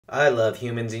I love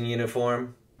humans in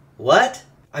uniform. What?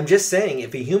 I'm just saying,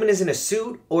 if a human is in a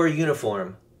suit or a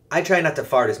uniform, I try not to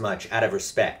fart as much out of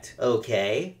respect.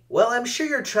 Okay. Well, I'm sure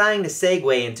you're trying to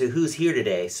segue into who's here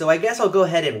today, so I guess I'll go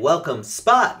ahead and welcome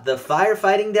Spot, the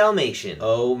firefighting Dalmatian.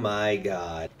 Oh my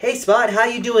god. Hey Spot, how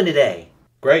you doing today?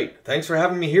 Great. Thanks for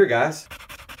having me here, guys.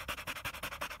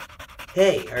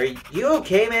 Hey, are you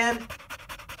okay, man?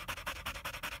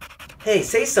 Hey,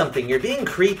 say something. You're being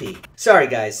creepy. Sorry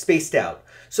guys, spaced out.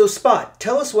 So Spot,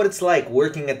 tell us what it's like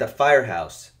working at the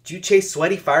firehouse. Do you chase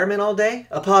sweaty firemen all day?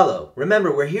 Apollo,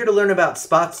 remember we're here to learn about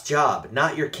Spot's job,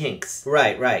 not your kinks.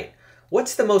 Right.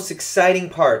 What's the most exciting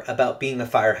part about being a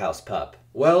firehouse pup?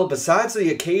 Well, besides the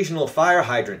occasional fire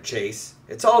hydrant chase,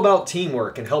 it's all about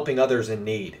teamwork and helping others in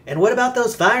need. And what about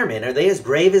those firemen? Are they as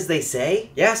brave as they say?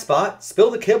 Yeah, Spot, spill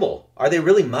the kibble. Are they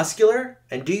really muscular?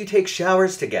 And do you take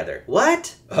showers together?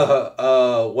 What?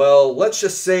 Well, let's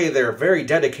just say they're very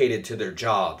dedicated to their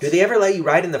jobs. Do they ever let you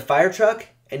ride in the fire truck?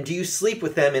 And do you sleep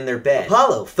with them in their bed?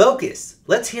 Apollo, focus!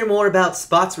 Let's hear more about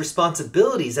Spot's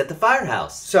responsibilities at the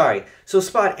firehouse. Sorry, so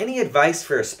Spot, any advice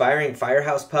for aspiring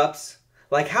firehouse pups?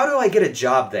 Like, how do I get a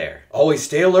job there? Always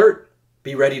stay alert,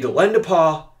 be ready to lend a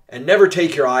paw, and never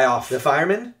take your eye off the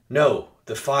fireman? No,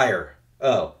 the fire.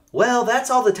 Oh. Well, that's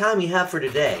all the time we have for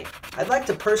today. I'd like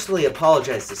to personally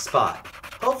apologize to Spot.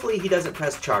 Hopefully he doesn't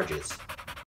press charges.